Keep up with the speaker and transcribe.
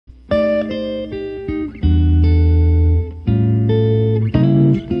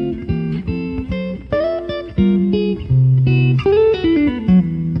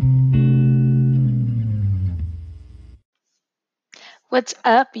What's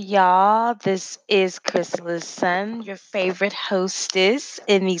up, y'all? This is Crystal's Son, your favorite hostess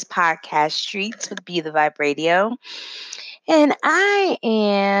in these podcast streets with Be the Vibe Radio. And I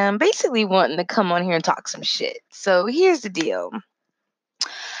am basically wanting to come on here and talk some shit. So here's the deal.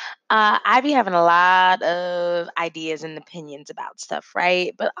 I be having a lot of ideas and opinions about stuff,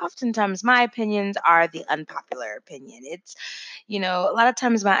 right? But oftentimes my opinions are the unpopular opinion. A lot of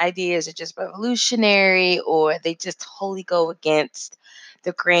times my ideas are just revolutionary or they just totally go against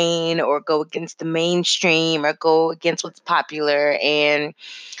the grain or go against the mainstream or go against what's popular. And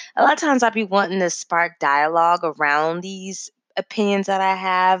a lot of times I'd be wanting to spark dialogue around these opinions that I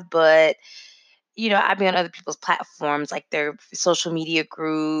have, but I'd be on other people's platforms, like their social media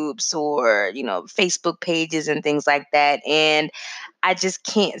groups or, Facebook pages and things like that. And I just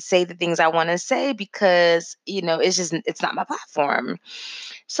can't say the things I want to say because, it's not my platform.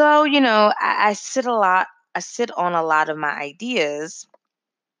 So, I sit on a lot of my ideas.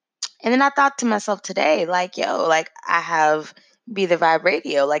 And then I thought to myself today, like, yo, like I have Be the Vibe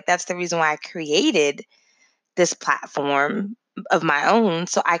Radio. Like, that's the reason why I created this platform of my own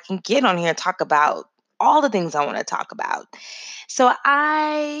so I can get on here and talk about all the things I want to talk about. So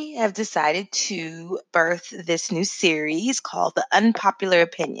I have decided to birth this new series called The Unpopular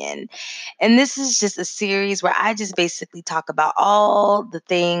Opinion. And this is just a series where I just basically talk about all the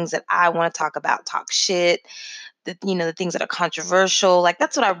things that I want to talk about, talk shit, the things that are controversial. Like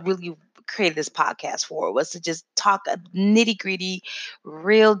that's what I really created this podcast for, was to just talk a nitty-gritty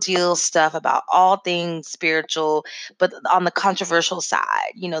real deal stuff about all things spiritual, but on the controversial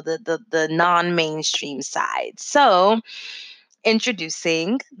side, the non-mainstream side. So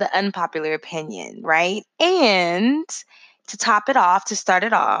introducing The Unpopular Opinion, right? And to top it off, to start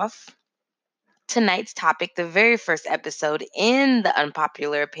it off, tonight's topic, the very first episode in the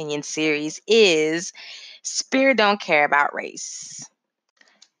Unpopular Opinion series, is Spirit Don't Care About Race.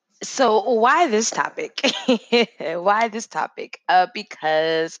 So why this topic? Why this topic?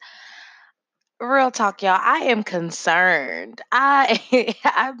 Because real talk, y'all, I am concerned.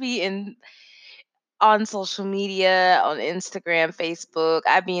 I be in on social media, on Instagram, Facebook.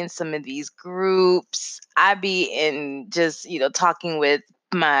 I be in some of these groups. I be in just, talking with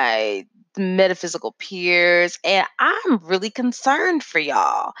my metaphysical peers, and I'm really concerned for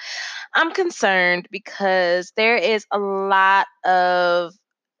y'all. I'm concerned because there is a lot of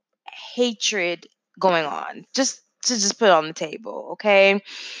hatred going on. Just put it on the table, okay?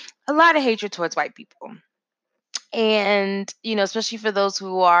 A lot of hatred towards white people. And, especially for those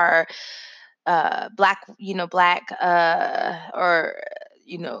who are black or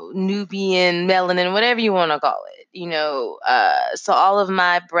Nubian, melanin, whatever you want to call it. So all of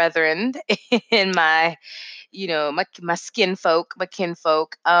my brethren in my skin folk, my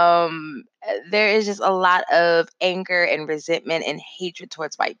kinfolk, there is just a lot of anger and resentment and hatred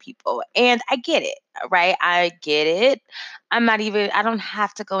towards white people. And I get it, right? I get it. I don't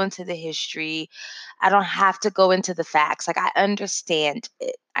have to go into the history. I don't have to go into the facts. Like, I understand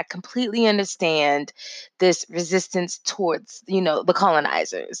it. I completely understand this resistance towards, the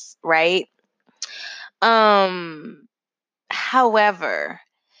colonizers, right? However,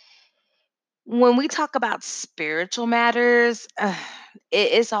 when we talk about spiritual matters,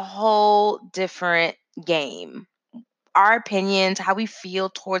 it is a whole different game. Our opinions, how we feel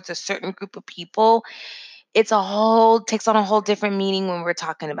towards a certain group of people, takes on a whole different meaning when we're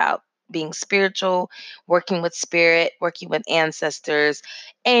talking about being spiritual, working with spirit, working with ancestors,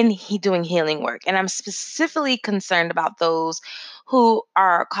 and doing healing work. And I'm specifically concerned about those who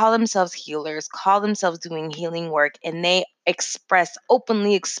call themselves healers, call themselves doing healing work, and they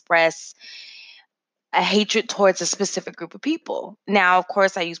openly express a hatred towards a specific group of people. Now, of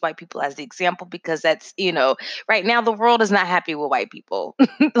course, I use white people as the example because that's, right now the world is not happy with white people.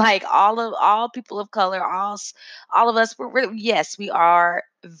 Like all people of color, all of us, yes, we are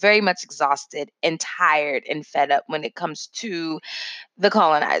very much exhausted and tired and fed up when it comes to the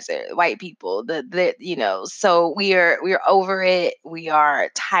colonizer, white people. So we're over it. We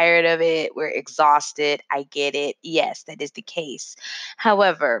are tired of it. We're exhausted. I get it. Yes, that is the case.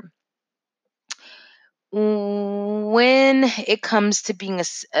 However, when it comes to being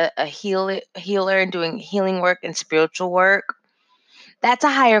a healer and doing healing work and spiritual work, that's a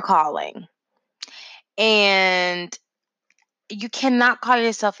higher calling. And you cannot call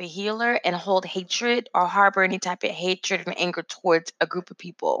yourself a healer and hold hatred or harbor any type of hatred and anger towards a group of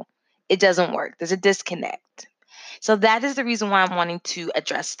people. It doesn't work. There's a disconnect. So that is the reason why I'm wanting to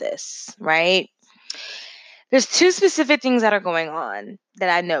address this, right? There's two specific things that are going on that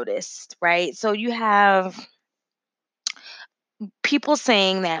I noticed, right? So you have people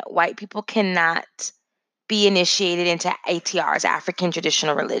saying that white people cannot be initiated into ATRs, African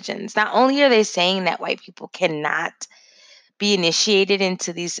traditional religions. Not only are they saying that white people cannot be initiated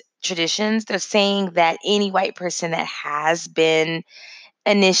into these traditions, they're saying that any white person that has been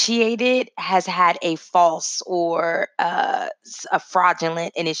initiated has had a false or a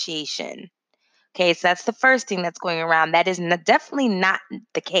fraudulent initiation. Okay, so that's the first thing that's going around. That is definitely not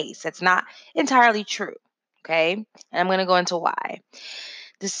the case. That's not entirely true. Okay, and I'm going to go into why.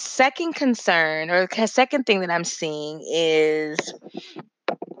 The second concern or the second thing that I'm seeing is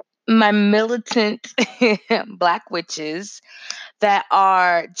my militant Black witches that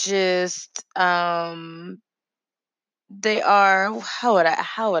are just they are, how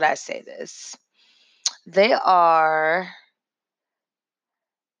would I say this? They are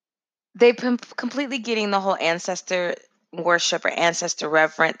they've been completely getting the whole ancestor worship or ancestor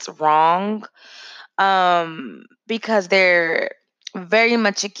reverence wrong, because they're very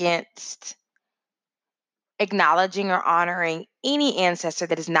much against acknowledging or honoring any ancestor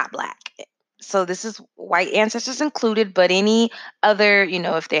that is not Black. So this is white ancestors included, but any other,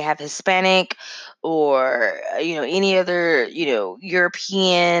 if they have Hispanic or, any other,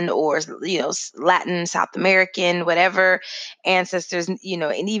 European or, Latin, South American, whatever ancestors, and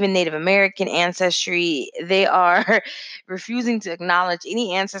even Native American ancestry, they are refusing to acknowledge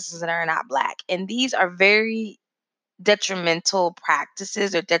any ancestors that are not Black. And these are very detrimental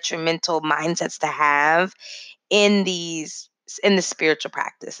practices or detrimental mindsets to have in the spiritual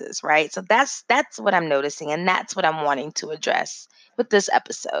practices, right? So that's what I'm noticing, and that's what I'm wanting to address with this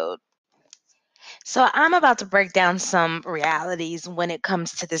episode. So I'm about to break down some realities when it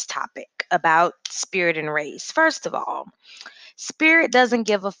comes to this topic about spirit and race. First of all, spirit doesn't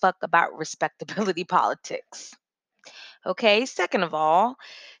give a fuck about respectability politics. Okay, second of all,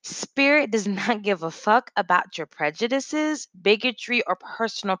 spirit does not give a fuck about your prejudices, bigotry, or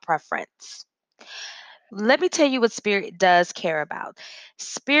personal preference. Let me tell you what spirit does care about.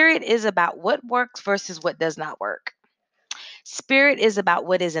 Spirit is about what works versus what does not work. Spirit is about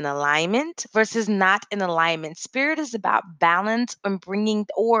what is in alignment versus not in alignment. Spirit is about balance and bringing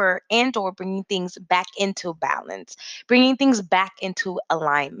things back into balance, bringing things back into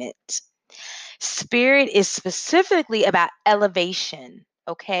alignment. Spirit is specifically about elevation.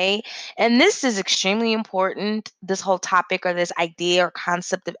 Okay. And this is extremely important, this whole topic or this idea or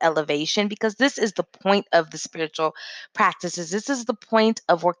concept of elevation, because this is the point of the spiritual practices. This is the point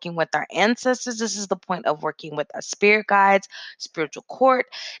of working with our ancestors. This is the point of working with our spirit guides, spiritual court.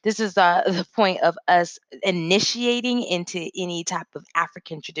 This is the point of us initiating into any type of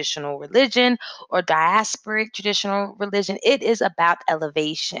African traditional religion or diasporic traditional religion. It is about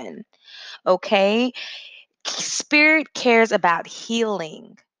elevation. Okay? Spirit cares about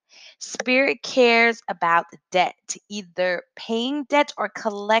healing. Spirit cares about debt, either paying debt or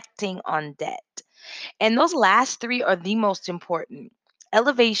collecting on debt. And those last three are the most important: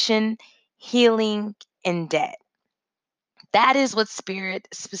 elevation, healing, and debt. That is what spirit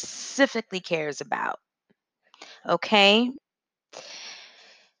specifically cares about. Okay?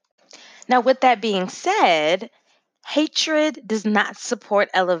 Now, with that being said, hatred does not support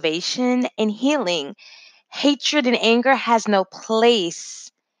elevation and healing. Hatred and anger has no place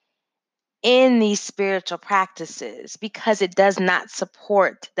in these spiritual practices because it does not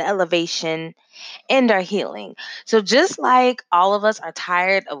support the elevation and our healing. So, just like all of us are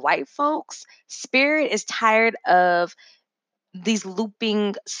tired of white folks, spirit is tired of these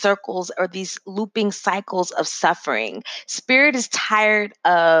looping circles or these looping cycles of suffering. Spirit is tired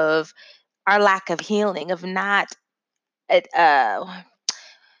of our lack of healing, of not uh,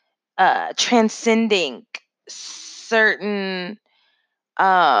 transcending certain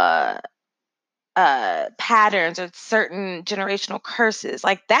uh patterns or certain generational curses.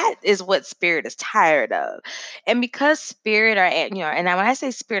 Like, that is what spirit is tired of. And because spirit are, and when I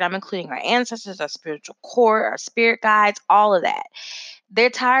say spirit, I'm including our ancestors, our spiritual core, our spirit guides, all of that. They're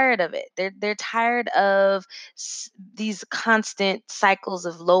tired of it. They're tired of these constant cycles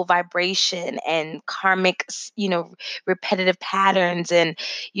of low vibration and karmic, repetitive patterns, and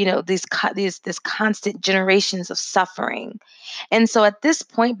these this constant generations of suffering. And so at this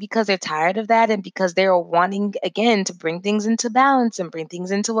point, because they're tired of that and because they're wanting, again, to bring things into balance and bring things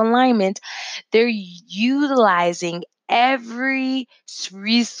into alignment, they're utilizing every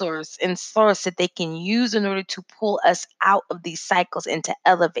resource and source that they can use in order to pull us out of these cycles and to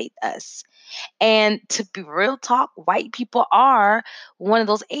elevate us. And to be real talk, white people are one of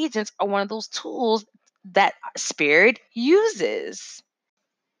those agents or one of those tools that spirit uses.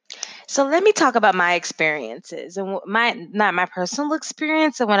 So let me talk about my experiences and not my personal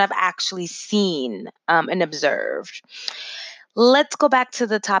experience and what I've actually seen and observed. Let's go back to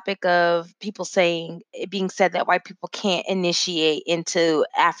the topic of people saying, it being said that white people can't initiate into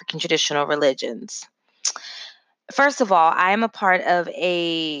African traditional religions. First of all, I am a part of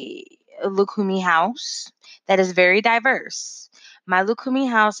a Lukumi house that is very diverse. My Lukumi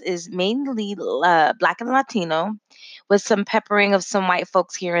house is mainly Black and Latino, with some peppering of some white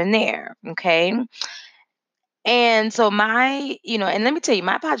folks here and there. Okay. And so and let me tell you,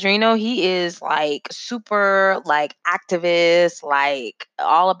 my padrino, he is like super like activist, like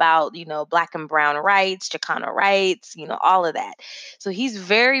all about, black and brown rights, Chicano rights, all of that. So he's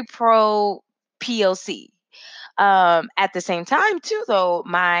very pro POC. At the same time, too, though,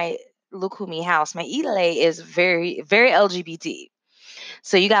 my Lukumi house, my Ile is very, very LGBT.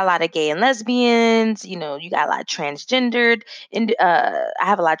 So you got a lot of gay and lesbians, you got a lot of transgendered, and I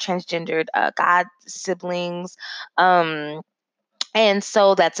have a lot of transgendered god siblings. Um, and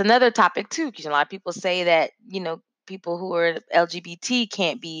so that's another topic too, because a lot of people say that, people who are LGBT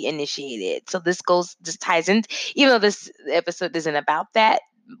can't be initiated. So this ties in, even though this episode isn't about that,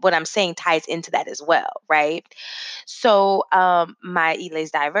 what I'm saying ties into that as well, right? So my Ile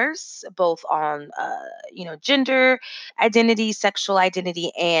is diverse, both on gender identity, sexual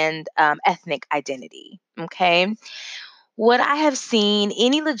identity, and ethnic identity. Okay. What I have seen,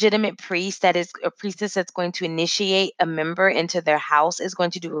 any legitimate priest that is a priestess that's going to initiate a member into their house is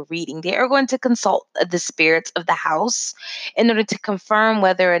going to do a reading. They are going to consult the spirits of the house in order to confirm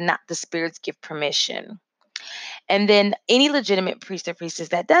whether or not the spirits give permission. And then any legitimate priest or priestess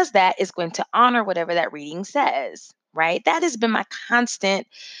that does that is going to honor whatever that reading says, right? That has been my constant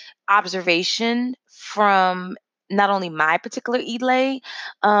observation from not only my particular Ile,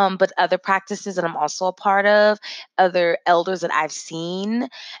 but other practices that I'm also a part of, other elders that I've seen.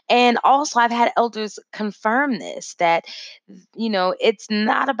 And also, I've had elders confirm this that, it's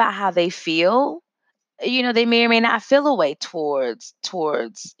not about how they feel. They may or may not feel a way towards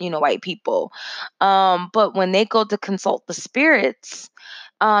white people, but when they go to consult the spirits,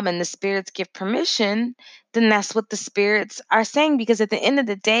 and the spirits give permission, then that's what the spirits are saying. Because at the end of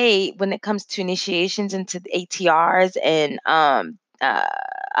the day, when it comes to initiations into the ATRs and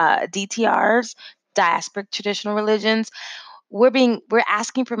DTRs, diasporic traditional religions, we're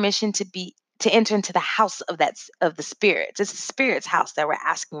asking permission to enter into the house of the spirits. It's the spirit's house that we're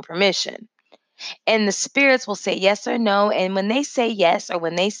asking permission, and the spirits will say yes or no. And when they say yes or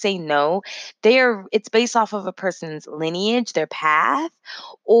when they say no, it's based off of a person's lineage, their path,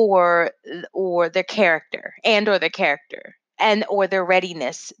 or their character, or their character, and or their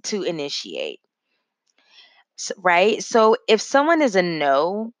readiness to initiate. Right? So if someone is a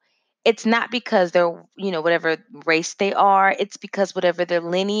no, it's not because they're, whatever race they are, it's because whatever their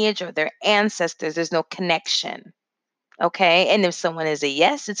lineage or their ancestors, there's no connection. Okay. And if someone is a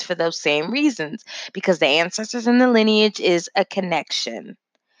yes, it's for those same reasons, because the ancestors and the lineage is a connection.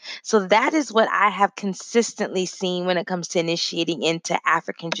 So that is what I have consistently seen when it comes to initiating into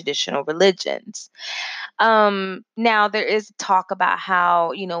African traditional religions. Now there is talk about how,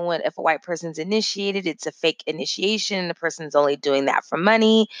 when if a white person's initiated, it's a fake initiation, the person's only doing that for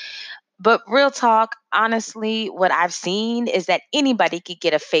money. But real talk, honestly, what I've seen is that anybody could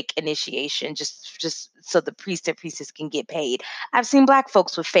get a fake initiation just so the priest or priestess can get paid. I've seen black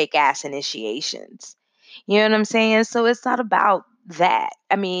folks with fake ass initiations. You know what I'm saying? So it's not about that.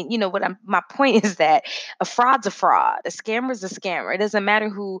 I mean, my point is that a fraud's a fraud. A scammer's a scammer. It doesn't matter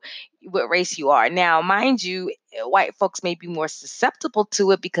what race you are. Now, mind you, white folks may be more susceptible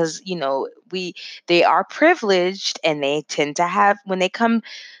to it because, they are privileged, and they tend to have, when they come,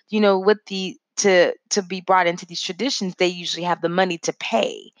 with to be brought into these traditions, they usually have the money to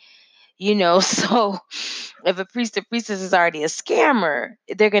pay. So if a priest or priestess is already a scammer,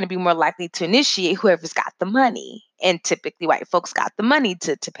 they're going to be more likely to initiate whoever's got the money. And typically white folks got the money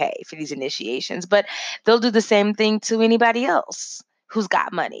to pay for these initiations, but they'll do the same thing to anybody else who's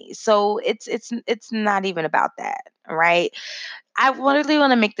got money. So it's not even about that, right? I really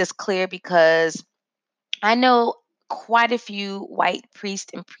want to make this clear because I know quite a few white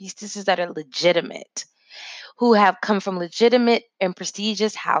priests and priestesses that are legitimate, who have come from legitimate and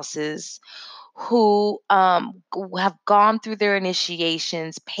prestigious houses, who have gone through their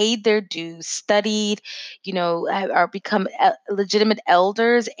initiations, paid their dues, studied, are become legitimate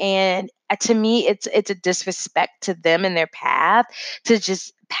elders. And to me, it's a disrespect to them and their path to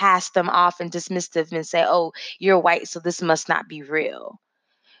just pass them off and dismiss them and say, "Oh, you're white, so this must not be real."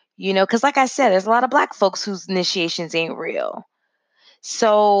 Because like I said, there's a lot of black folks whose initiations ain't real.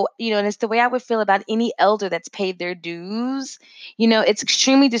 So, and it's the way I would feel about any elder that's paid their dues. It's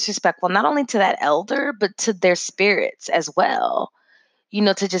extremely disrespectful, not only to that elder, but to their spirits as well.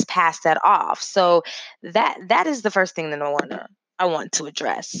 to just pass that off. So that is the first thing that I want to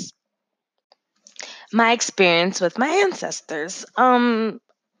address. My experience with my ancestors. All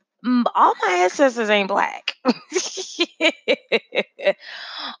my ancestors ain't black.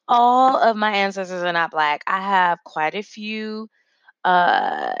 All of my ancestors are not black. I have quite a few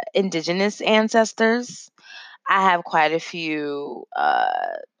indigenous ancestors. I have quite a few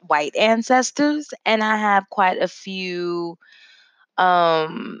white ancestors, and I have quite a few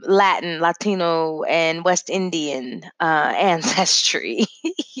Latino, and West Indian ancestry.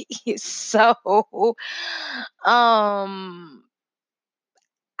 So, um,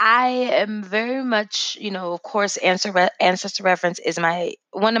 I am very much, of course, ancestor reference is my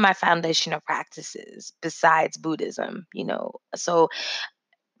one of my foundational practices besides Buddhism. So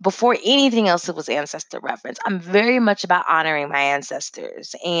before anything else, it was ancestor reference. I'm very much about honoring my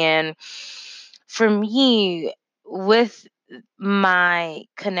ancestors, and for me, with my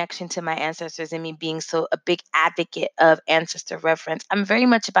connection to my ancestors and me being so a big advocate of ancestor reference, I'm very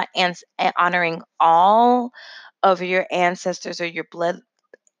much about honoring all of your ancestors or your blood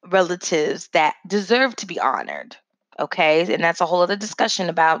relatives that deserve to be honored. Okay. And that's a whole other discussion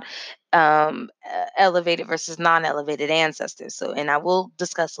about elevated versus non-elevated ancestors. So, and I will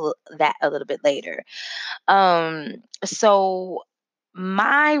discuss that a little bit later. So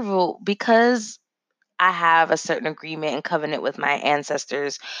my rule, because I have a certain agreement and covenant with my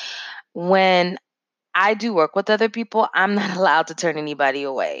ancestors, when I do work with other people, I'm not allowed to turn anybody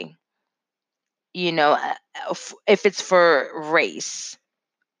away. If it's for race,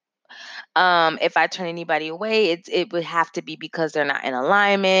 if I turn anybody away, it would have to be because they're not in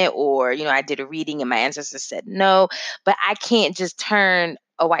alignment, or I did a reading and my ancestors said no. But I can't just turn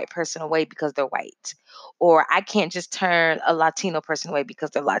a white person away because they're white, or I can't just turn a Latino person away because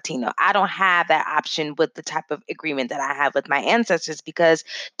they're Latino. I don't have that option with the type of agreement that I have with my ancestors, because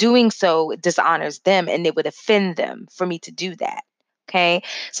doing so dishonors them and it would offend them for me to do that. Okay,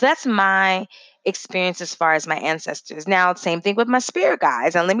 so that's my experience as far as my ancestors. Now, same thing with my spirit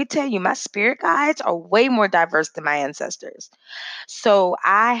guides. And let me tell you, my spirit guides are way more diverse than my ancestors. So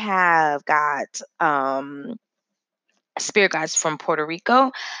I have got spirit guides from Puerto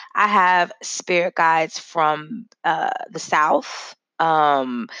Rico. I have spirit guides from the South.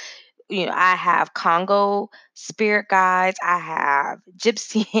 I have Congo spirit guides. I have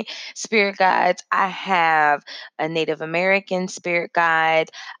Gypsy spirit guides. I have a Native American spirit guide.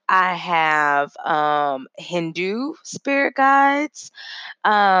 I have Hindu spirit guides,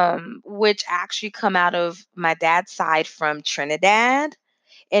 which actually come out of my dad's side from Trinidad.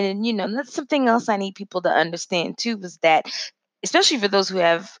 And, that's something else I need people to understand too, is that, especially for those who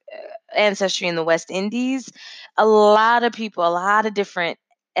have ancestry in the West Indies, a lot of people, a lot of different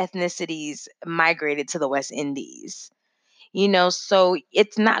ethnicities migrated to the West Indies. So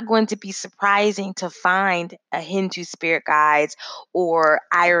it's not going to be surprising to find a Hindu spirit guides or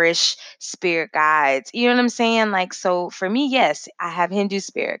Irish spirit guides. You know what I'm saying? Like, so for me, yes, I have Hindu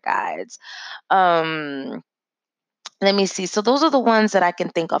spirit guides. Um, Let me see. So those are the ones that I can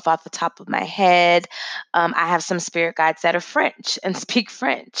think of off the top of my head. I have some spirit guides that are French and speak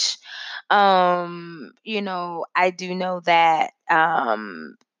French. I do know that,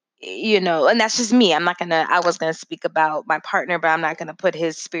 and that's just me. I was gonna speak about my partner, but I'm not gonna put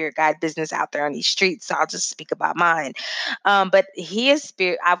his spirit guide business out there on these streets. So I'll just speak about mine. But his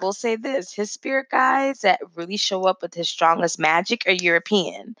spirit, I will say this, his spirit guides that really show up with his strongest magic are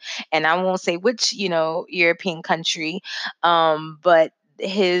European. And I won't say which, European country, but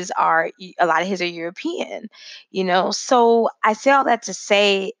a lot of his are European. So I say all that to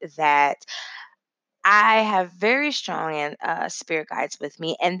say that I have very strong spirit guides with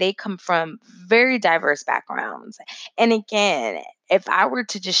me, and they come from very diverse backgrounds. And again, if I were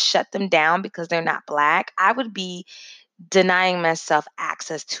to just shut them down because they're not black, I would be denying myself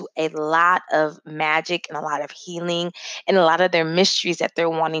access to a lot of magic and a lot of healing and a lot of their mysteries that they're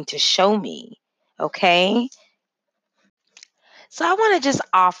wanting to show me. Okay. So I want to just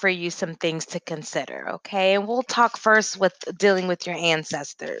offer you some things to consider. Okay. And we'll talk first with dealing with your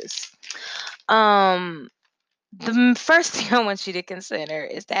ancestors. Um, the first thing I want you to consider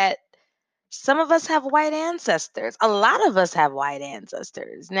is that some of us have white ancestors. A lot of us have white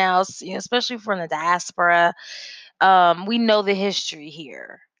ancestors. Now, especially from the diaspora, we know the history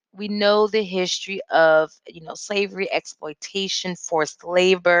here. We know the history of, slavery, exploitation, forced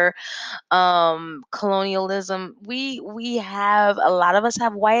labor, colonialism. We have a lot of us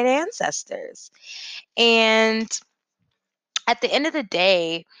have white ancestors, and at the end of the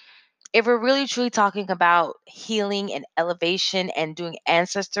day, if we're really truly talking about healing and elevation and doing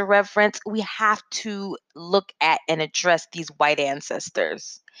ancestor reverence, we have to look at and address these white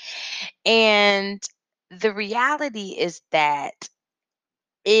ancestors. And the reality is that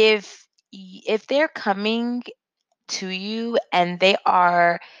if they're coming to you and they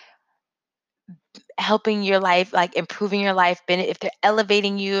are helping your life, like improving your life, if they're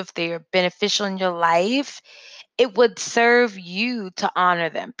elevating you, if they're beneficial in your life, it would serve you to honor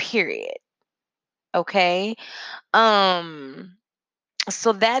them, period. Okay? Um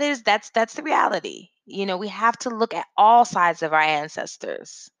so that's the reality. We have to look at all sides of our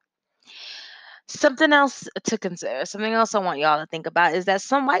ancestors. Something else to consider, something else I want y'all to think about is that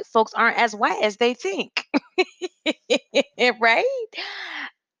some white folks aren't as white as they think. Right?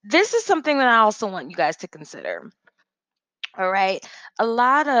 This is something that I also want you guys to consider. All right. A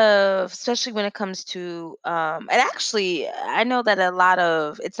lot of, especially when it comes to, and actually, I know that a lot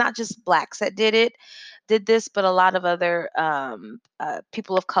of, it's not just blacks that did this, but a lot of other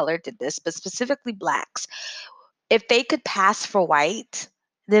people of color did this, but specifically blacks. If they could pass for white,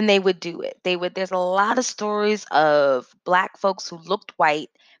 then they would do it. There's a lot of stories of black folks who looked white,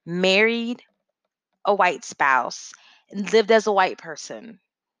 married a white spouse, and lived as a white person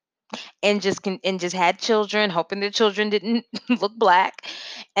and just had children, hoping their children didn't look black.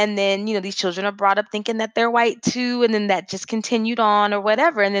 And then, these children are brought up thinking that they're white too, and then that just continued on or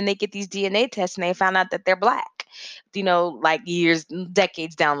whatever. And then they get these DNA tests and they found out that they're black, like years,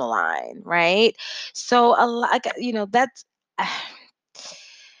 decades down the line, right? So a lot, that's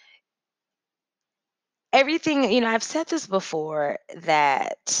everything. I've said this before,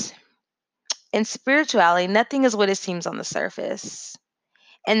 that in spirituality, nothing is what it seems on the surface.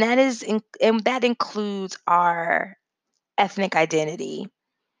 And that includes our ethnic identity,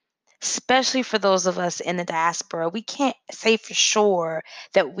 especially for those of us in the diaspora. We can't say for sure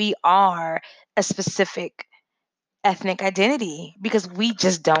that we are a specific ethnic identity because we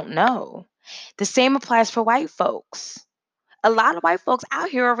just don't know. The same applies for white folks. A lot of white folks out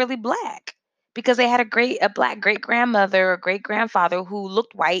here are really black because they had a black great grandmother or great grandfather who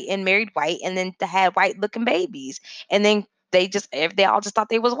looked white and married white and then had white looking babies, and then they all just thought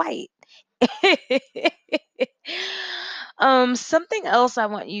they was white. Something else I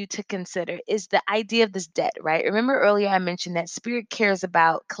want you to consider is the idea of this debt, right? Remember earlier I mentioned that spirit cares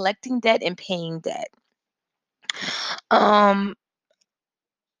about collecting debt and paying debt. Um,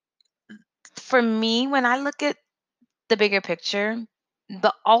 for me, when I look at the bigger picture,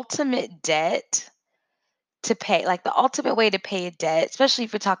 the ultimate debt to pay, like the ultimate way to pay a debt, especially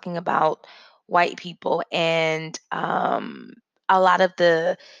if we're talking about white people and a lot of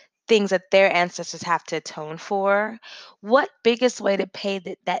the things that their ancestors have to atone for, what biggest way to pay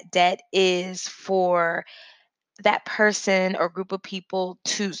that debt is for that person or group of people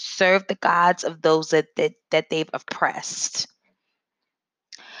to serve the gods of those that they've oppressed.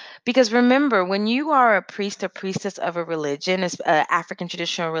 Because remember, when you are a priest or priestess of a religion, African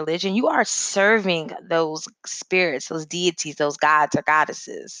traditional religion, you are serving those spirits, those deities, those gods or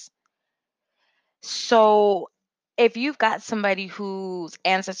goddesses. So if you've got somebody whose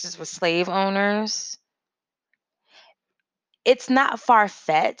ancestors were slave owners, it's not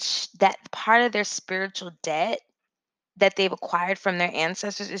far-fetched that part of their spiritual debt that they've acquired from their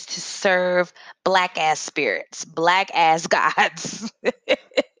ancestors is to serve black ass spirits, black ass gods.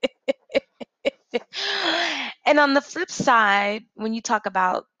 And on the flip side, when you talk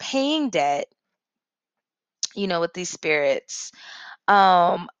about paying debt, with these spirits,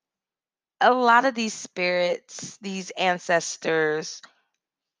 um, a lot of these spirits, these ancestors,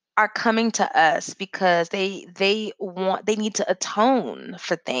 are coming to us because they need to atone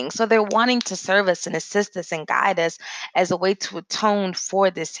for things. So they're wanting to serve us and assist us and guide us as a way to atone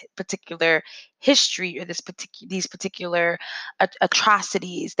for this particular history or these particular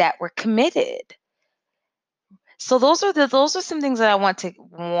atrocities that were committed. So those are some things that I want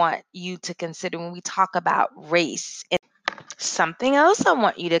you to consider when we talk about race. And something else I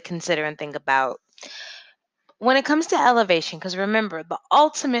want you to consider and think about when it comes to elevation, because remember, the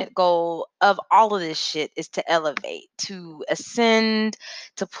ultimate goal of all of this shit is to elevate, to ascend,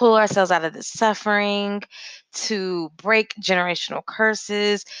 to pull ourselves out of the suffering, to break generational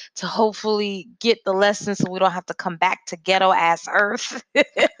curses, to hopefully get the lessons so we don't have to come back to ghetto ass earth,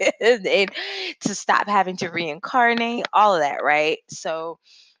 and to stop having to reincarnate, all of that, right? So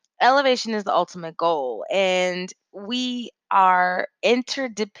elevation is the ultimate goal, and we are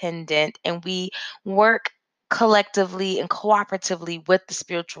interdependent and we work collectively and cooperatively with the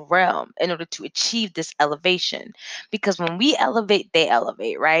spiritual realm in order to achieve this elevation, because when we elevate, they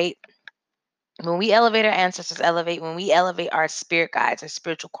elevate, right? When we elevate, our ancestors elevate. When we elevate, our spirit guides, our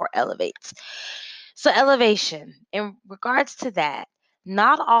spiritual core elevates. So, elevation, in regards to that,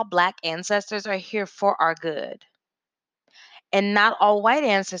 not all Black ancestors are here for our good, and not all white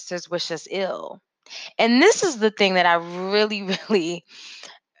ancestors wish us ill. And this is the thing that I really,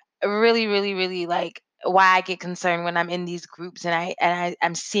 really like, why I get concerned when I'm in these groups and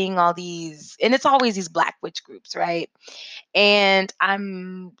I'm seeing all these, and it's always these Black witch groups, right? And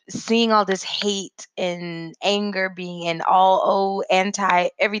I'm seeing all this hate and anger being in all anti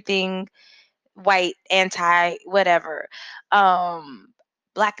everything white, anti whatever,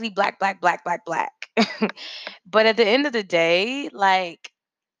 blackity black. But at the end of the day, like,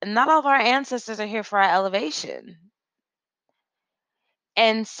 not all of our ancestors are here for our elevation.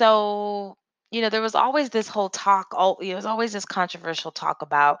 And so, there was always this whole talk, there was always this controversial talk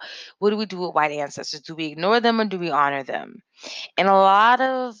about, what do we do with white ancestors? Do we ignore them or do we honor them? And a lot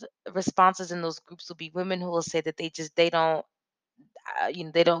of responses in those groups will be women who will say that they don't,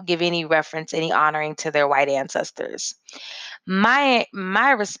 they don't give any reference, any honoring to their white ancestors. My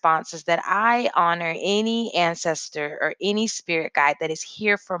response is that I honor any ancestor or any spirit guide that is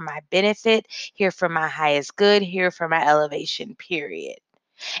here for my benefit, here for my highest good, here for my elevation, period.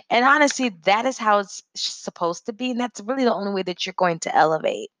 And honestly, that is how it's supposed to be. And that's really the only way that you're going to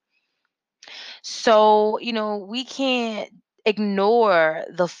elevate. So, we can't ignore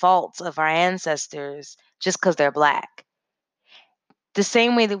the faults of our ancestors just because they're Black. The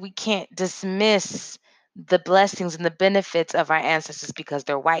same way that we can't dismiss the blessings and the benefits of our ancestors because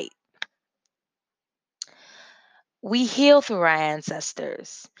they're white. We heal through our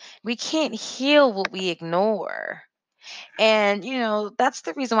ancestors. We can't heal what we ignore. And, that's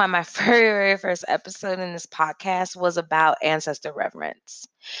the reason why my very first episode in this podcast was about ancestor reverence.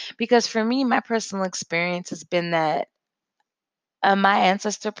 Because for me, my personal experience has been that my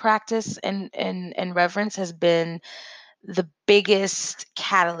ancestor practice and reverence has been the biggest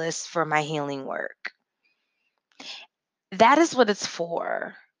catalyst for my healing work. That is what it's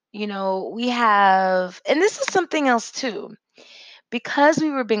for. We have, and this is something else too, because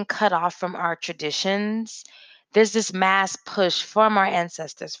we were being cut off from our traditions. There's this mass push from our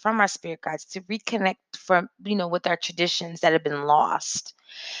ancestors, from our spirit guides, to reconnect with our traditions that have been lost,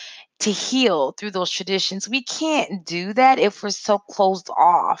 to heal through those traditions. We can't do that if we're so closed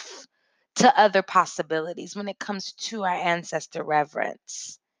off to other possibilities when it comes to our ancestor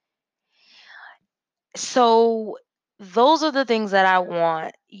reverence. So, those are the things that I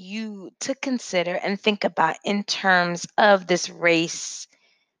want you to consider and think about in terms of this race,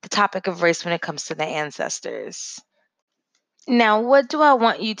 the topic of race when it comes to the ancestors. Now, what do I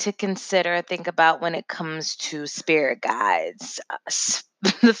want you to consider, think about when it comes to spirit guides?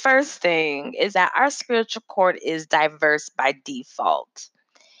 The first thing is that our spiritual cord is diverse by default,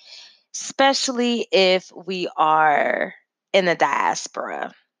 especially if we are in the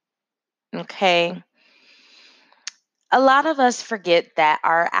diaspora. Okay. A lot of us forget that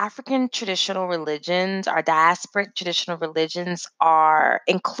our African traditional religions, our diasporic traditional religions, are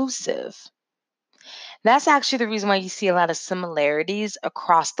inclusive. That's actually the reason why you see a lot of similarities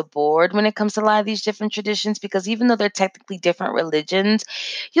across the board when it comes to a lot of these different traditions, because even though they're technically different religions,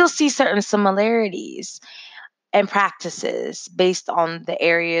 you'll see certain similarities and practices based on the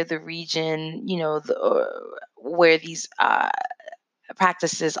area, the region, where these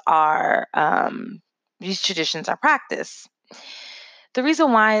practices are, these traditions are practiced. The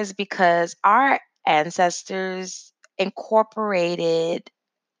reason why is because our ancestors incorporated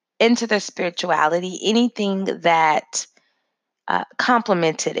into their spirituality anything that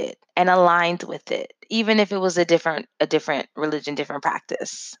complemented it and aligned with it, even if it was a different religion, different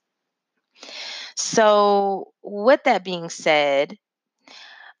practice. So, with that being said,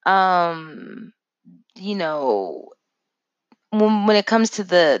 um, you know, when it comes to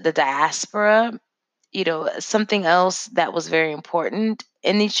the diaspora, something else that was very important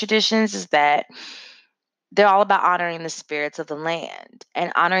in these traditions is that they're all about honoring the spirits of the land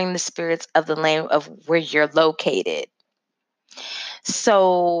and honoring the spirits of the land of where you're located.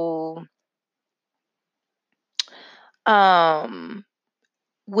 So, um,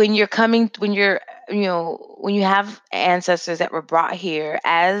 when you have ancestors that were brought here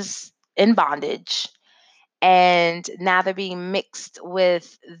as in bondage, and now they're being mixed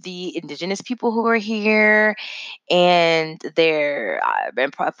with the indigenous people who are here, and they're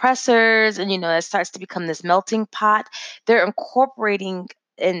oppressors, and it starts to become this melting pot. They're incorporating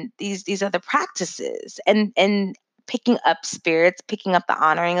in these other practices and picking up spirits, picking up the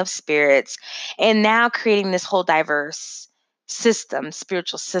honoring of spirits, and now creating this whole diverse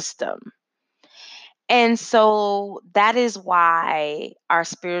spiritual system. And so that is why our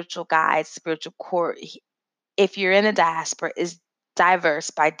spiritual guides, spiritual core, if you're in the diaspora, is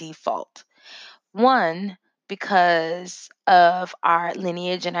diverse by default. One, because of our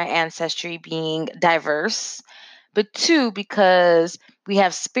lineage and our ancestry being diverse, but two, because we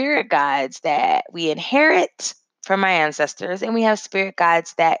have spirit guides that we inherit from our ancestors, and we have spirit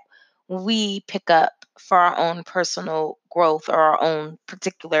guides that we pick up for our own personal growth or our own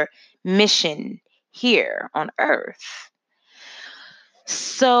particular mission here on earth.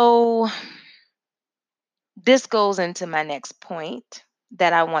 So, this goes into my next point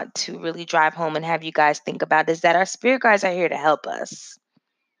that I want to really drive home and have you guys think about is that our spirit guides are here to help us.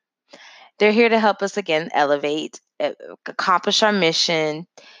 They're here to help us again elevate, accomplish our mission,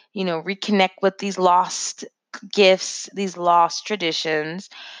 reconnect with these lost gifts, these lost traditions.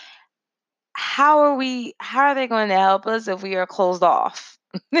 How are they going to help us if we are closed off?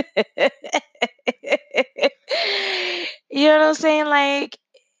 You know what I'm saying? Like,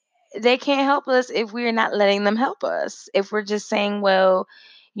 they can't help us if we're not letting them help us. If we're just saying, well,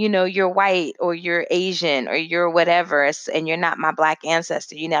 you're white or you're Asian or you're whatever, and you're not my black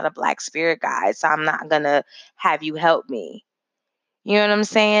ancestor, you're not a black spirit guide, so I'm not going to have you help me. You know what I'm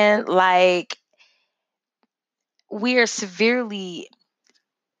saying? Like, we are severely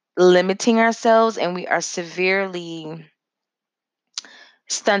limiting ourselves and we are severely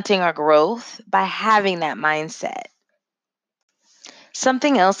stunting our growth by having that mindset.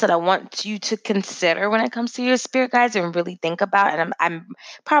 Something else that I want you to consider when it comes to your spirit guides and really think about, and I'm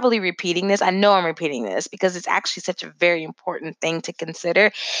probably repeating this. I know I'm repeating this because it's actually such a very important thing to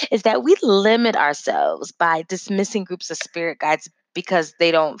consider, is that we limit ourselves by dismissing groups of spirit guides because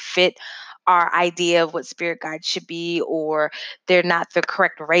they don't fit our idea of what spirit guides should be, or they're not the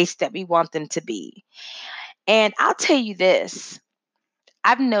correct race that we want them to be. And I'll tell you this,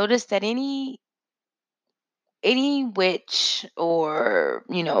 I've noticed that any witch or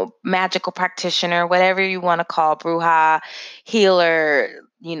magical practitioner, whatever you want to call, bruja, healer,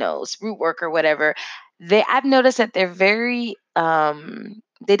 root worker, whatever, I've noticed that they're very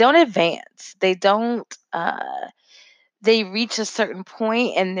they don't advance, they reach a certain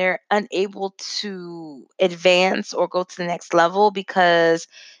point and they're unable to advance or go to the next level because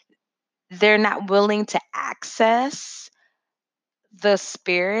they're not willing to access the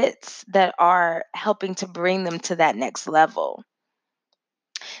spirits that are helping to bring them to that next level.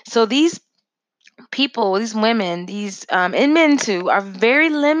 So these people, these women, these and men too, are very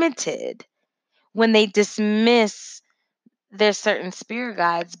limited when they dismiss their certain spirit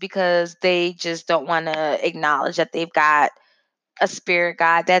guides because they just don't want to acknowledge that they've got a spirit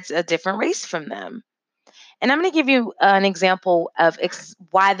guide that's a different race from them. And I'm going to give you an example of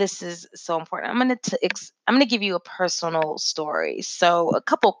why this is so important. I'm going to give you a personal story. So a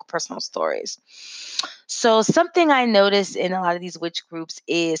couple personal stories. So something I noticed in a lot of these witch groups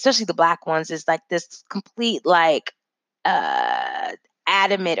is, especially the black ones, is like this complete uh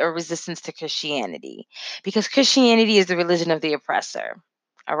adamant or resistance to Christianity, because Christianity is the religion of the oppressor.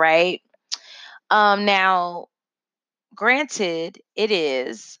 All right. Now, granted, it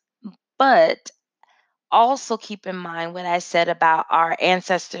is, but also keep in mind what I said about our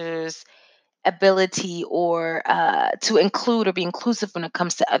ancestors' ability or to include or be inclusive when it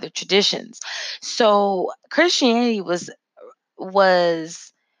comes to other traditions. So Christianity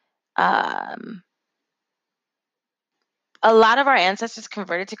was um, a lot of our ancestors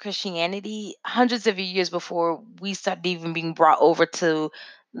converted to Christianity hundreds of years before we started even being brought over to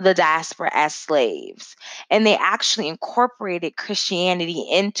the diaspora as slaves. And they actually incorporated Christianity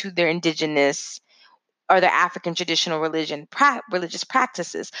into their indigenous or their African traditional religious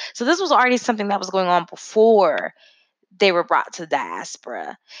practices. So this was already something that was going on before they were brought to the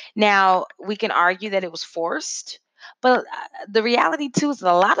diaspora. Now, we can argue that it was forced, but the reality too is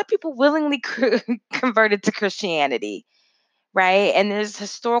that a lot of people willingly converted to Christianity, right? And there's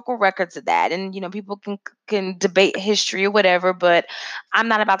historical records of that, and people can debate history or whatever, but I'm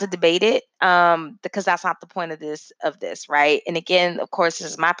not about to debate it because that's not the point of this, right? And again, of course,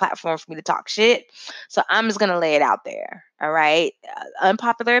 this is my platform for me to talk shit, so I'm just gonna lay it out there. All right.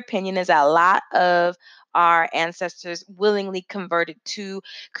 Unpopular opinion is that a lot of our ancestors willingly converted to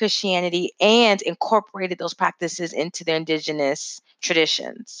Christianity and incorporated those practices into their indigenous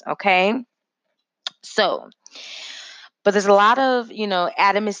traditions. Okay. So, but there's a lot of,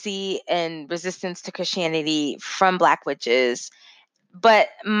 adamancy and resistance to Christianity from Black witches. But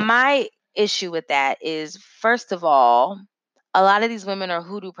my issue with that is, first of all, a lot of these women are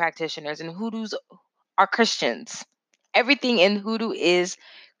hoodoo practitioners, and hoodoos are Christians. Everything in hoodoo is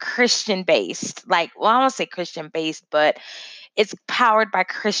Christian based. Like, well, I don't say Christian based, but it's powered by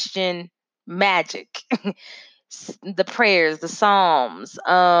Christian magic. the prayers, the psalms,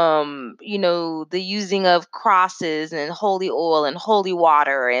 the using of crosses and holy oil and holy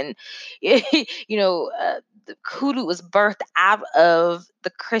water, and the hoodoo was birthed out of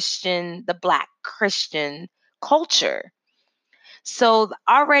the Black Christian culture. So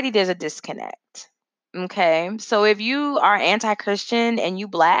already there's a disconnect. Okay. So if you are anti-Christian and you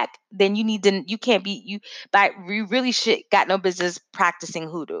Black, then you can't be, but you really should got no business practicing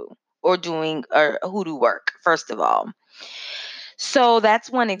hoodoo or doing hoodoo work, first of all. So that's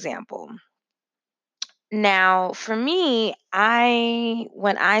one example. Now, for me,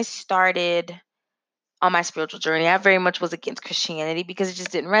 when I started on my spiritual journey, I very much was against Christianity because it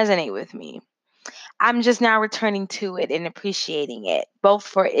just didn't resonate with me. I'm just now returning to it and appreciating it, both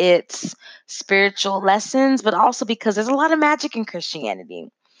for its spiritual lessons, but also because there's a lot of magic in Christianity.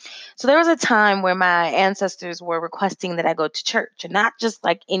 So there was a time where my ancestors were requesting that I go to church, and not just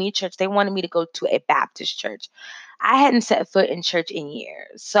like any church. They wanted me to go to a Baptist church. I hadn't set foot in church in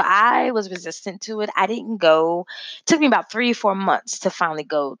years, so I was resistant to it. I didn't go. It took me about 3 or 4 months to finally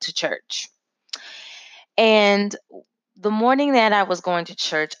go to church. And the morning that I was going to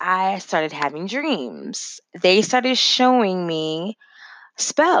church, I started having dreams. They started showing me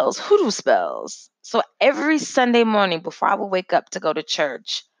spells, hoodoo spells. So every Sunday morning before I would wake up to go to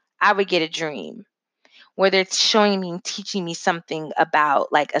church, I would get a dream where they're showing me and teaching me something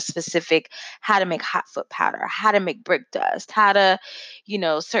about like a specific how to make hot foot powder, how to make brick dust, how to,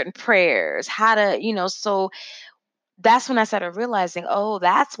 certain prayers, how to, so that's when I started realizing, oh,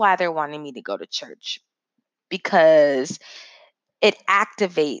 that's why they're wanting me to go to church, because it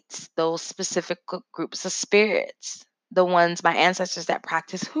activates those specific groups of spirits, the ones, my ancestors that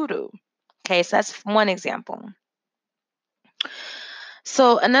practice hoodoo. Okay, so that's one example.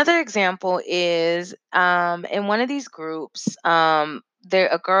 So another example is in one of these groups, there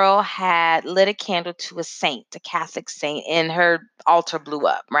a girl had lit a candle to a saint, a Catholic saint, and her altar blew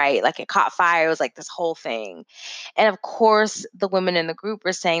up, right? Like it caught fire. It was like this whole thing. And of course, the women in the group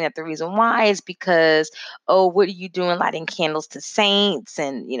were saying that the reason why is because, oh, what are you doing lighting candles to saints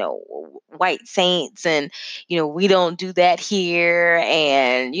and, white saints? And, we don't do that here.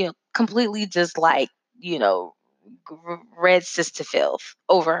 And, completely just like, read Sister Filth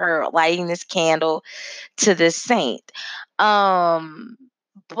over her lighting this candle to this saint.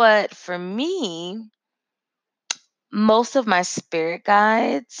 But for me, most of my spirit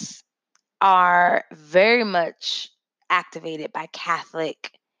guides are very much activated by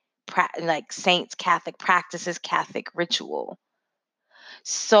Catholic, like saints, Catholic practices, Catholic ritual.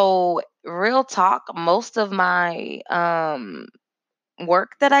 So, real talk, most of my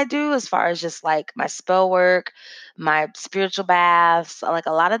work that I do, as far as just like my spell work, my spiritual baths, like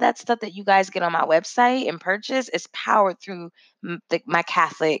a lot of that stuff that you guys get on my website and purchase is powered through my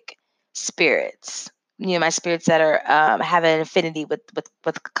Catholic spirits. My spirits that are have an affinity with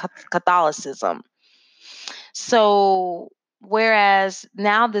Catholicism. So whereas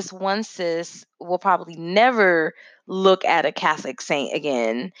now this one sis will probably never look at a Catholic saint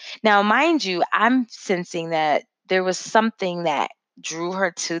again. Now, mind you, I'm sensing that there was something that drew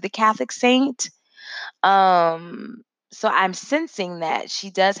her to the Catholic saint. Um, so I'm sensing that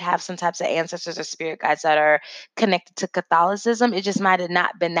she does have some types of ancestors or spirit guides that are connected to Catholicism. It just might have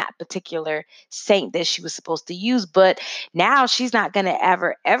not been that particular saint that she was supposed to use. But now she's not going to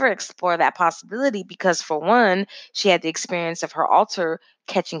ever explore that possibility because, for one, she had the experience of her altar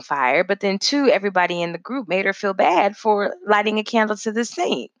catching fire. But then, two, everybody in the group made her feel bad for lighting a candle to the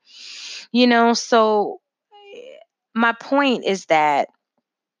saint. So my point is that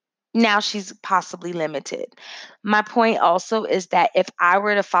now she's possibly limited. My point also is that if I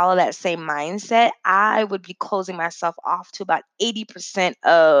were to follow that same mindset, I would be closing myself off to about 80%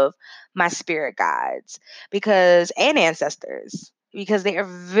 of my spirit guides and ancestors, because they are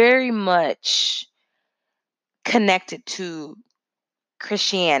very much connected to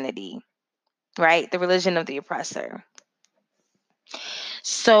Christianity, right? The religion of the oppressor.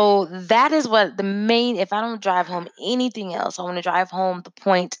 So that is what if I don't drive home anything else, I want to drive home the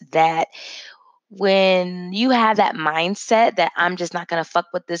point that when you have that mindset that I'm just not going to fuck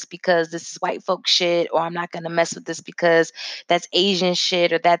with this because this is white folk shit, or I'm not going to mess with this because that's Asian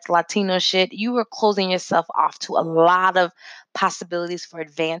shit or that's Latino shit, you are closing yourself off to a lot of possibilities for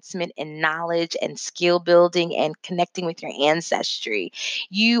advancement and knowledge and skill building and connecting with your ancestry.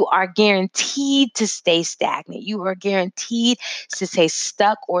 You are guaranteed to stay stagnant. You are guaranteed to stay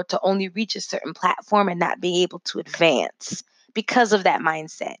stuck or to only reach a certain platform and not be able to advance because of that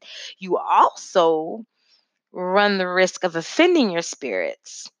mindset. You also run the risk of offending your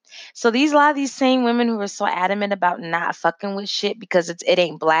spirits So a lot of these same women who are so adamant about not fucking with shit because it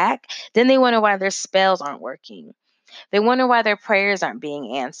ain't black, then they wonder why their spells aren't working. They wonder why their prayers aren't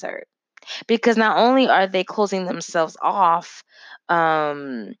being answered. Because not only are they closing themselves off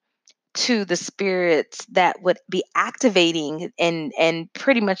um, to the spirits that would be activating and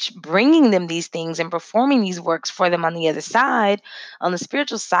pretty much bringing them these things and performing these works for them on the other side, on the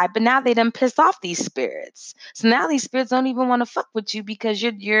spiritual side, but now they done pissed off these spirits. So now these spirits don't even want to fuck with you because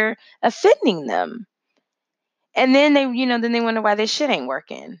you're offending them. And then they wonder why this shit ain't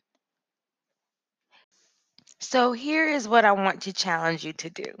working. So here is what I want to challenge you to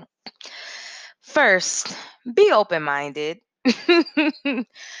do. First, be open-minded.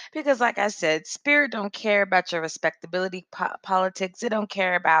 Because like I said, spirit don't care about your respectability politics. It don't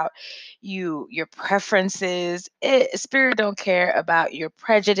care about your preferences. Spirit don't care about your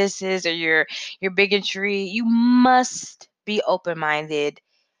prejudices or your bigotry. You must be open-minded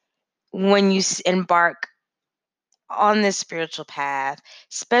when you embark on this spiritual path,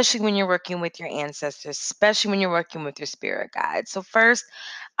 especially when you're working with your ancestors, especially when you're working with your spirit guides. So first,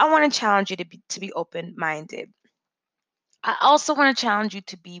 I want to challenge you to be open-minded. I also want to challenge you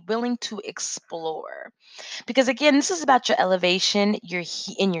to be willing to explore. Because again, this is about your elevation,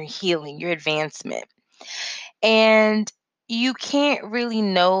 in your healing, your advancement. And you can't really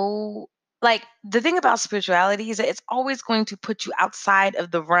know, like, the thing about spirituality is that it's always going to put you outside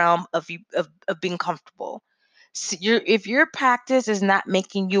of the realm of being comfortable. So if your practice is not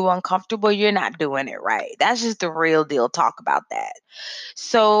making you uncomfortable, you're not doing it right. That's just the real deal. Talk about that.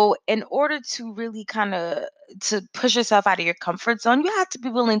 So in order to really kind of to push yourself out of your comfort zone, you have to be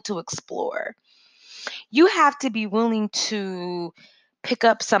willing to explore. You have to be willing to pick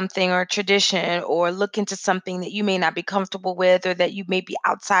up something or a tradition or look into something that you may not be comfortable with, or that you may be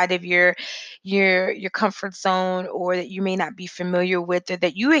outside of your comfort zone, or that you may not be familiar with, or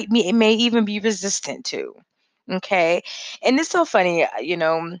that it may even be resistant to. Okay. And it's so funny,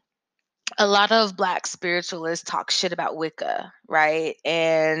 a lot of black spiritualists talk shit about Wicca, right?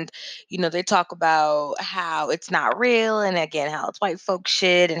 And they talk about how it's not real, and again, how it's white folk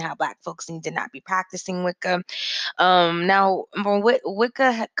shit, and how black folks need to not be practicing Wicca. Now,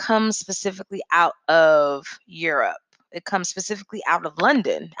 Wicca comes specifically out of Europe. It comes specifically out of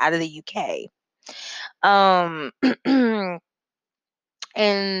London, out of the UK. Um,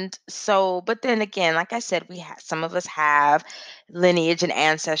 And so, but then again, like I said, some of us have lineage and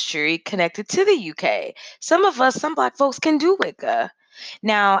ancestry connected to the UK. Some black folks can do Wicca.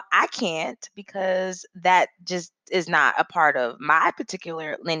 Now, I can't, because that just is not a part of my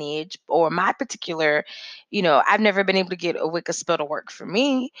particular lineage or my particular, I've never been able to get a Wicca spell to work for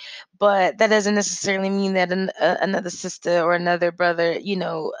me. But that doesn't necessarily mean that another sister or another brother,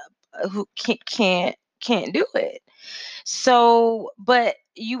 who can't do it. So, but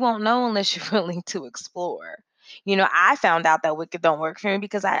you won't know unless you're willing to explore. I found out that Wicked don't work for me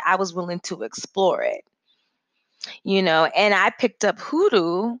because I was willing to explore it. And I picked up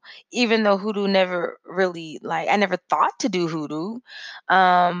hoodoo, even though hoodoo never really, like, I never thought to do hoodoo.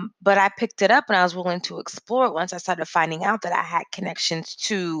 But I picked it up and I was willing to explore it once I started finding out that I had connections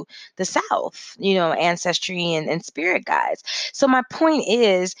to the South, ancestry and spirit guides. So my point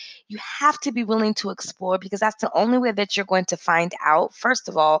is, you have to be willing to explore, because that's the only way that you're going to find out, first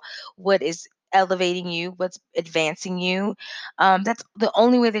of all, what is elevating you, what's advancing you. That's the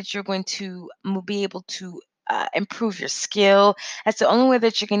only way that you're going to be able to improve your skill. That's the only way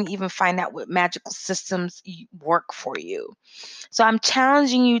that you can even find out what magical systems work for you. So I'm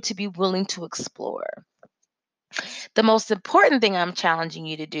challenging you to be willing to explore. The most important thing I'm challenging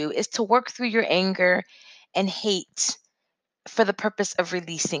you to do is to work through your anger and hate for the purpose of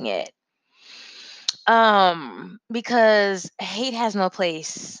releasing it. Because hate has no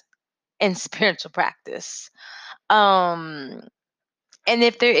place in spiritual practice. Um, and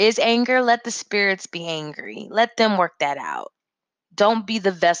if there is anger, let the spirits be angry. Let them work that out. Don't be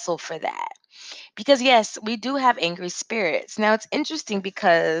the vessel for that. Because yes, we do have angry spirits. Now it's interesting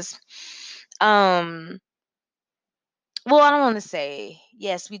because well, I don't want to say,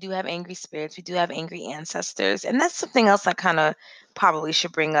 yes, we do have angry spirits, we do have angry ancestors. And that's something else I kind of probably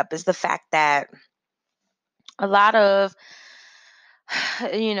should bring up, is the fact that a lot of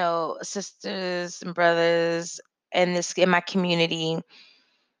sisters and brothers in my community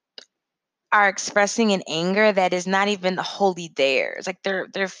are expressing an anger that is not even wholly theirs. Like,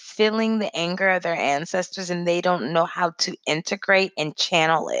 they're feeling the anger of their ancestors, and they don't know how to integrate and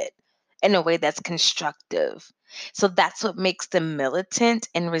channel it in a way that's constructive. So that's what makes them militant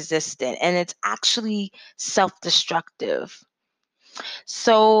and resistant, and it's actually self-destructive.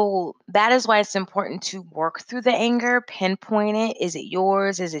 So that is why it's important to work through the anger, pinpoint it. Is it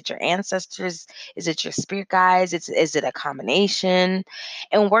yours? Is it your ancestors? Is it your spirit guides? Is it a combination?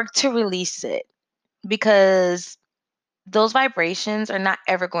 And work to release it, because those vibrations are not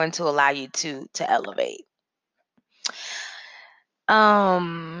ever going to allow you to elevate.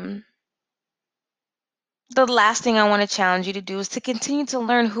 Um the last thing I want to challenge you to do is to continue to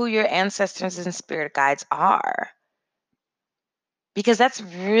learn who your ancestors and spirit guides are, because that's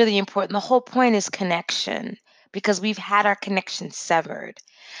really important. The whole point is connection, because we've had our connection severed.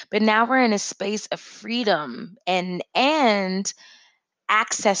 But now we're in a space of freedom and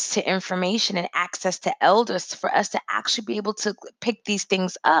access to information and access to elders for us to actually be able to pick these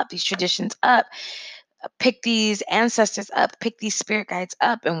things up, these traditions up, pick these ancestors up, pick these spirit guides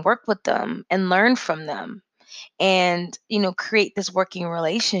up and work with them and learn from them, and create this working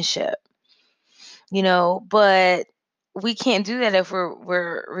relationship. But we can't do that if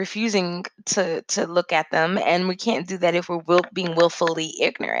we're refusing to look at them, and we can't do that if being willfully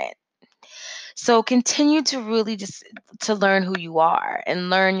ignorant. So continue to really just to learn who you are and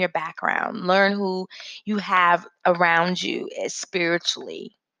learn your background, learn who you have around you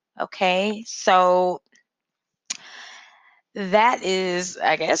spiritually. Okay, so that is,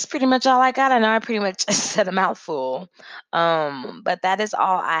 I guess, pretty much all I got. I know I pretty much said a mouthful, but that is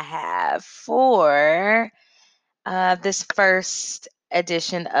all I have for this first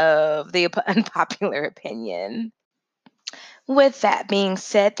edition of the Unpopular Opinion. With that being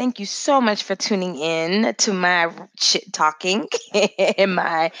said, thank you so much for tuning in to my shit talking and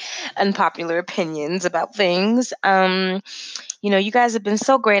my unpopular opinions about things. You guys have been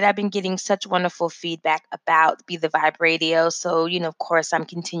so great. I've been getting such wonderful feedback about Be the Vibe Radio. So, of course, I'm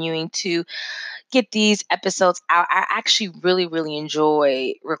continuing to get these episodes out. I actually really, really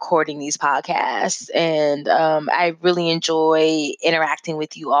enjoy recording these podcasts, and I really enjoy interacting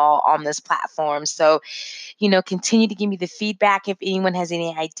with you all on this platform. So, continue to give me the feedback. If anyone has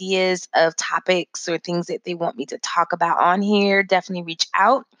any ideas of topics or things that they want me to talk about on here, definitely reach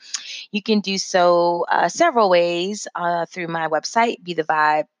out. You can do so several ways through my website,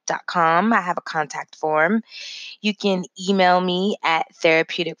 bethevibe.com. I have a contact form. You can email me at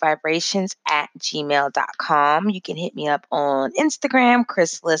therapeuticvibrations@gmail.com. You can hit me up on Instagram,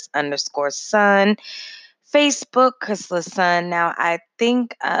 chrysalis_sun, Facebook, Chrysalis Sun. Now, I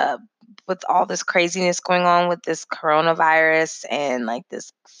think with all this craziness going on with this coronavirus and like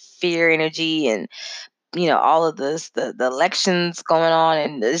this fear energy and all of this, the elections going on,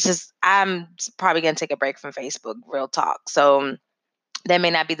 and it's just, I'm probably gonna take a break from Facebook, real talk. So that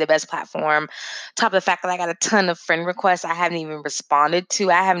may not be the best platform. Top of the fact that I got a ton of friend requests I haven't even responded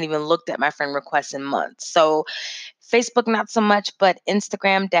to. I haven't even looked at my friend requests in months. So Facebook, not so much, but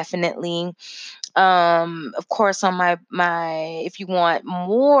Instagram, definitely. Of course, on my if you want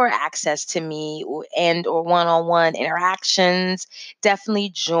more access to me or one-on-one interactions,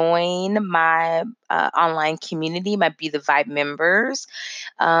 definitely join my online community, my Be the Vibe members.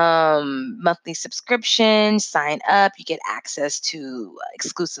 Monthly subscription, sign up, you get access to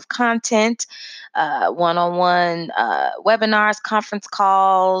exclusive content, one-on-one webinars, conference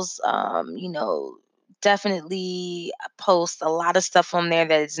calls, definitely post a lot of stuff on there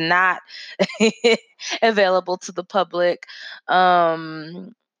that is not available to the public.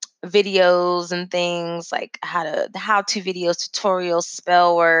 Videos and things like how-to videos, tutorials,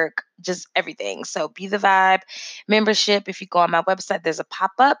 spell work, just everything. So Be the Vibe membership. If you go on my website, there's a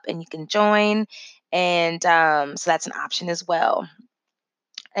pop-up and you can join. And so that's an option as well.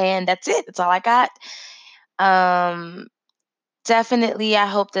 And that's it. That's all I got. Um, Definitely, I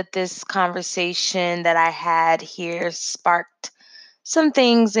hope that this conversation that I had here sparked some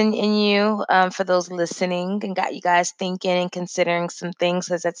things in you, for those listening, and got you guys thinking and considering some things,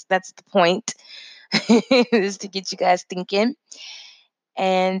 because that's the point is to get you guys thinking.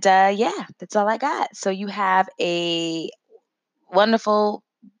 And yeah, that's all I got. So you have a wonderful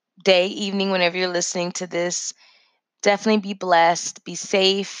day, evening, whenever you're listening to this. Definitely be blessed, be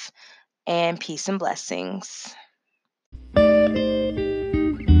safe, and peace and blessings.